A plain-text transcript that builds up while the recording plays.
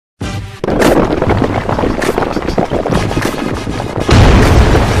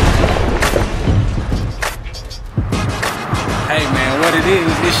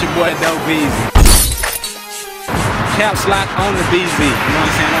This your boy Dope Beezy. Caps lock on the BZ. You know what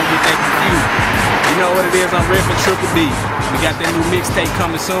I'm saying? Don't get that confused. You know what it is? I'm repping Triple D. We got that new mixtape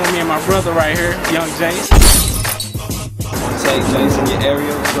coming soon. Me and my brother right here, Young Jace. OneTakeJace in your area.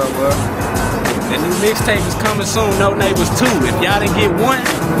 What's up, bro? The new mixtape is coming soon. No Neighbors 2. If y'all didn't get one,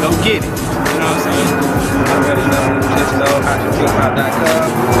 go get it. You know what I'm saying? Already know. Just know howtopop.com.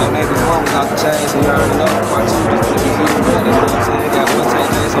 No Neighbors 1 was off the chains, and you already know. Part 2 is going to be easy. You know what I'm saying? Got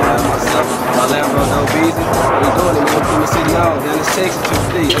OneTakeJace on there, myself. My Lambo, Dope Beezy. We doing it, man. From the city on. Down in Texas,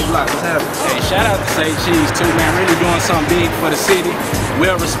 Triple D. Hey, Block, what's happening? Hey, shout out to Say Cheese too, man. Really doing something big for the city.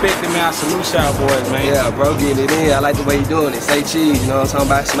 Well respected, man. I salute y'all boys, man. Yeah, bro, getting it in. I like the way you doing it. Say cheese, you know what I'm talking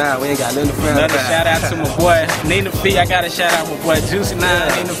about? Smile. We ain't got nothing to frown about. Another shout out to my boy Nina Fee. I gotta shout out my boy Juicy 9,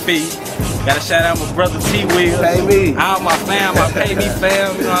 Nina Fee. Gotta shout out my brother T Will. Pay me. All my fam, my Pay Me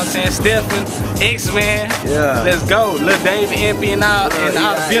fam, you know what I'm saying? Stephen, X-Man. Yeah. Let's go. Lil David, MP, and all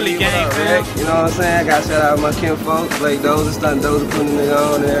the Billy gang, man. You know what I'm saying? I gotta shout out my kin folks, Blake Dozer, Stunt Dozer, putting it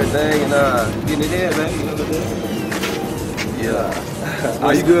on and everything, and getting it in, man. You know what I'm saying? Yeah.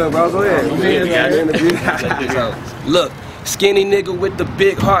 Are you good, bro? Go ahead. So, look. Skinny nigga with the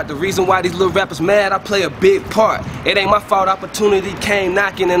big heart. The reason why these little rappers mad, I play a big part. It ain't my fault opportunity came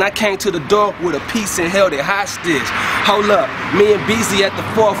knocking, and I came to the door with a piece and held it hostage. Hold up, me and BZ at the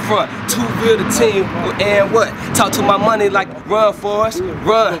forefront. Too real the team, and what? Talk to my money like run for us,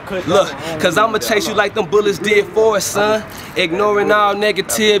 run. Look, cause I'ma chase you like them bullets did for us, son. Ignoring all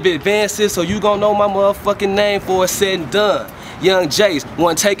negative advances, so you gon' know my motherfucking name for it's said and done. Young Jace,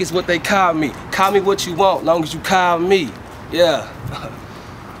 OneTake is what they call me. Call me what you want, long as you call me. Yeah.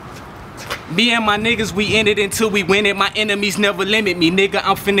 Me and my niggas, we in it until we win it. My enemies never limit me, nigga.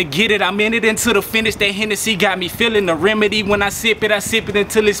 I'm finna get it. I'm in it until the finish. That Hennessy got me feeling the remedy. When I sip it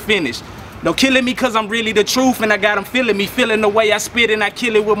until it's finished. No killing me cause I'm really the truth, and I got them feeling me. Feeling the way I spit and I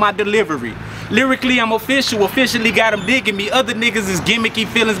kill it with my delivery. Lyrically, I'm official. Officially got them digging me. Other niggas is gimmicky,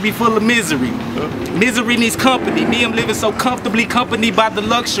 feelings be full of misery. Misery needs company. Me, I'm living so comfortably, accompanied by the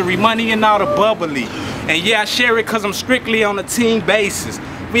luxury, money and all the bubbly. And yeah, I share it cause I'm strictly on a team basis.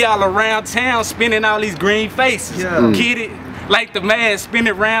 We all around town spinning all these green faces. Yeah. Get it? Like the man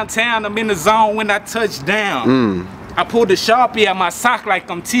spinning around town. I'm in the zone when I touch down. I pulled the Sharpie out my sock like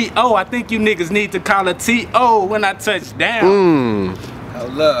I'm T.O. I think you niggas need to call it T.O. when I touch down.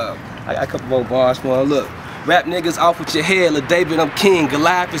 Hold up. I got a couple more bars for him. Look. Rap niggas off with your head. Lil David, I'm king.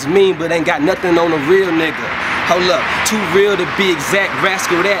 Goliath is mean, but ain't got nothing on a real nigga. Hold up. Too real to be exact.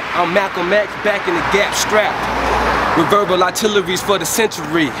 Rascal that. I'm Malcolm X back in the gap strapped. With verbal artilleries for the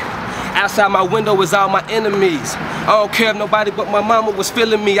century. Outside my window is all my enemies. I don't care if nobody but my mama was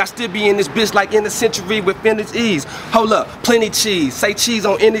feeling me. I still be in this bitch like in the century with finished ease. Hold up, plenty cheese. Say cheese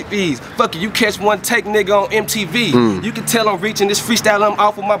on any ease. Fuck it, you catch OneTake nigga on MTV. You can tell I'm reaching this freestyle, I'm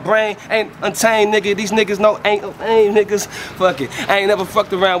off of my brain. Ain't untamed nigga, these niggas know ain't lame niggas. Fuck it, I ain't never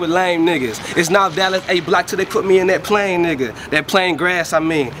fucked around with lame niggas. It's now Dallas A block till they put me in that plain nigga. That plain grass, I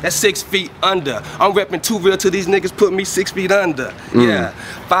mean. That's 6 feet under. I'm repping too real till these niggas put me 6 feet under. Yeah,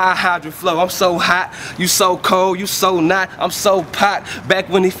 500 flow. I'm so hot, you so cold, you so not. I'm so pot. Back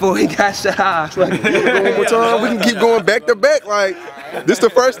when before he got shot. One more time, we can keep going back to back. Like this, the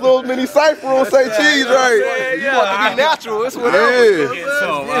first little mini cipher on Say Cheese, right? You want to be natural? It's whatever. Yeah.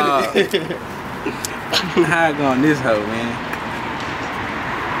 So, how I go on this hoe, man?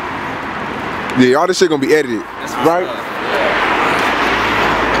 Yeah, all this shit gonna be edited, right?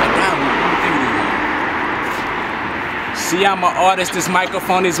 See, I'm an artist, this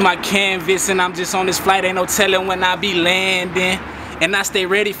microphone is my canvas, and I'm just on this flight, ain't no telling when I be landing. And I stay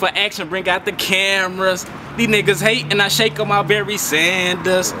ready for action, bring out the cameras. These niggas hate and I shake them out Barry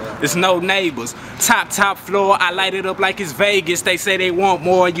Sanders. There's no neighbors. Top floor, I light it up like it's Vegas. They say they want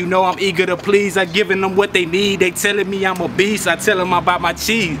more, you know I'm eager to please. I'm giving them what they need, they telling me I'm a beast. I tell them about my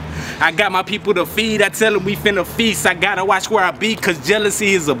cheese. I got my people to feed, I tell them we finna feast. I gotta watch where I be, cause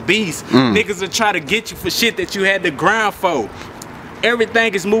jealousy is a beast. Niggas will try to get you for shit that you had to grind for.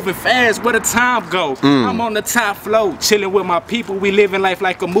 Everything is moving fast, where the time go? I'm on the top floor, chilling with my people. We living life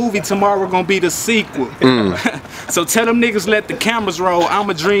like a movie, tomorrow gonna be the sequel. So tell them niggas let the cameras roll.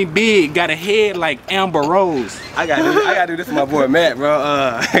 I'ma dream big, got a head like Amber Rose. I gotta do this for my boy Matt,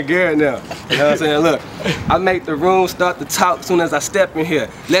 bro. Garrett now. You know what I'm saying? Look, I make the room start to talk soon as I step in here.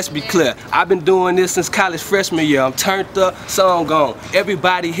 Let's be clear, I've been doing this since college freshman year. I'm turned up, song gone.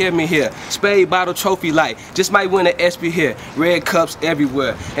 Everybody hear me here. Spade bottle trophy light, just might win an SP here. Red cups, pumps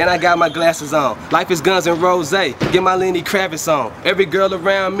everywhere. And I got my glasses on. Life is guns and rose. Get my Lenny Kravitz on. Every girl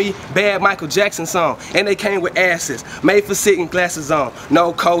around me, bad Michael Jackson song. And they came with asses, made for sitting, glasses on.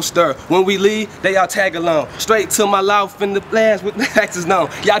 No coaster. When we leave, they all tag along. Straight to my loft in the blast with the taxes on.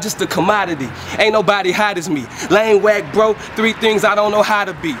 Y'all just a commodity. Ain't nobody hot as me. Lane whack, bro. 3 things I don't know how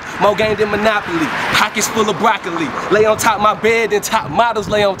to be. More game than Monopoly. Pockets full of broccoli. Lay on top of my bed and top models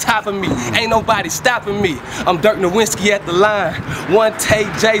lay on top of me. Ain't nobody stopping me. I'm Dirk Nowitzki at the line.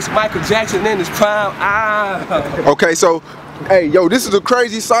 OneTakeJace, Michael Jackson in his prime. Okay, so, hey, yo, this is a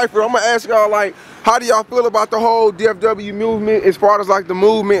crazy cipher. I'm gonna ask y'all, like, how do y'all feel about the whole DFW movement as far as like the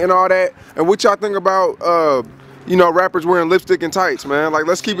movement and all that? And what y'all think about, you know, rappers wearing lipstick and tights, man? Like,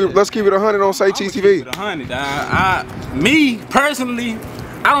 let's keep it 100 on Say Cheese TV. 100. Me personally,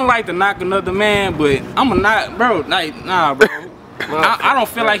 I don't like to knock another man, but I'm a not, bro. Like, nah, bro. I don't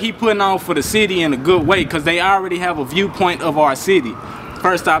feel like he putting on for the city in a good way, because they already have a viewpoint of our city.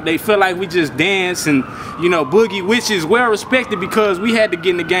 First off, they feel like we just dance and, you know, boogie, which is well respected because we had to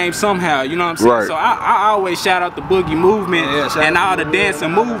get in the game somehow, you know what I'm saying? Right. So I always shout out the boogie movement and all the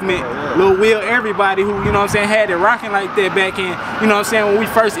dancing movement, Lil Will, everybody who, you know what I'm saying, had it rocking like that back in, you know what I'm saying, when we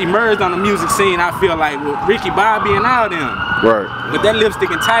first emerged on the music scene. I feel like with Ricky Bobby and all them. Right. With that lipstick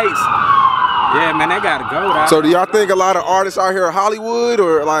and tights, yeah, man, they gotta go. So do y'all think a lot of artists out here are Hollywood,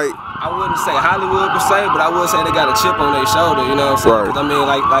 or like? I wouldn't say Hollywood per se, but I would say they got a chip on their shoulder, you know what I'm saying? Right. I mean,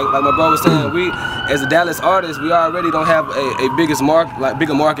 like my bro was saying, we, as a Dallas artist, we already don't have a bigger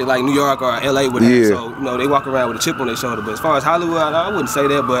market like New York or LA would have. So, you know, they walk around with a chip on their shoulder. But as far as Hollywood, I wouldn't say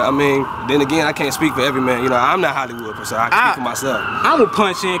that, but I mean, then again, I can't speak for every man. You know, I'm not Hollywood per se, I can speak for myself. I would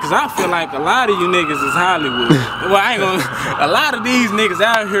punch in, because I feel like a lot of you niggas is Hollywood. Well, I ain't gonna, a lot of these niggas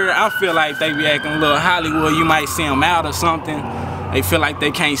out here, I feel like they be acting a little Hollywood. You might see them out or something. They feel like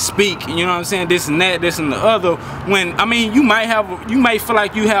they can't speak, you know what I'm saying? This and that, this and the other. When, I mean, you might feel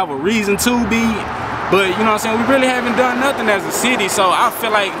like you have a reason to be, but you know what I'm saying, we really haven't done nothing as a city, so I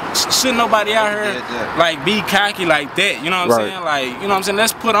feel like shouldn't nobody out here like be cocky like that, you know what I'm saying? Like, you know what I'm saying,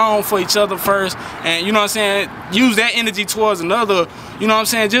 let's put on for each other first, and you know what I'm saying, use that energy towards another, you know what I'm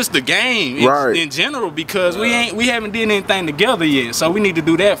saying, just the game in general, because we haven't did anything together yet, so we need to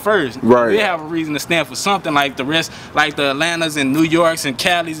do that first. We have a reason to stand for something, like the rest, like the Atlantas and New Yorks and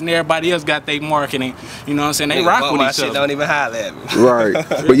Calis and everybody else got their marketing, you know what I'm saying, they rock with each other. Don't even holler at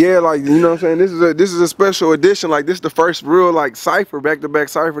me. But yeah, like, you know what I'm saying, this is a special edition. Like, this is the first real like cipher, back-to-back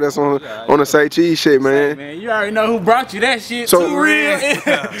cipher that's on the Say Cheese shit, man. Man, you already know who brought you that shit. So too real.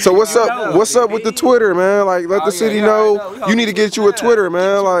 So what's up? What's up with the Twitter, man? Like, let the city know. You need to get you a Twitter,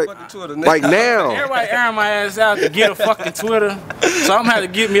 man. Like now. Everybody airing my ass out to get a fucking Twitter, so I'm gonna have to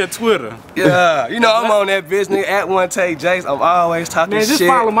get me a Twitter. Yeah, you know I'm on that bitch, nigga. At OneTakeJace, I'm always talking shit. Man, just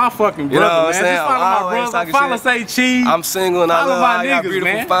follow my fucking brother, you know what I'm man. Just follow my brother. Follow Say Cheese. I'm single and I love all y'all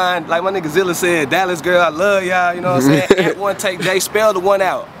beautiful, fine. Like my nigga Zilla said, Dallas girl, I love y'all. You know what I'm saying? At OneTakeJace, spell the one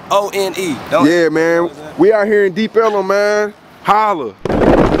out. O-N-E. Yeah, man. We out here in Deep Ellum, man. Holla.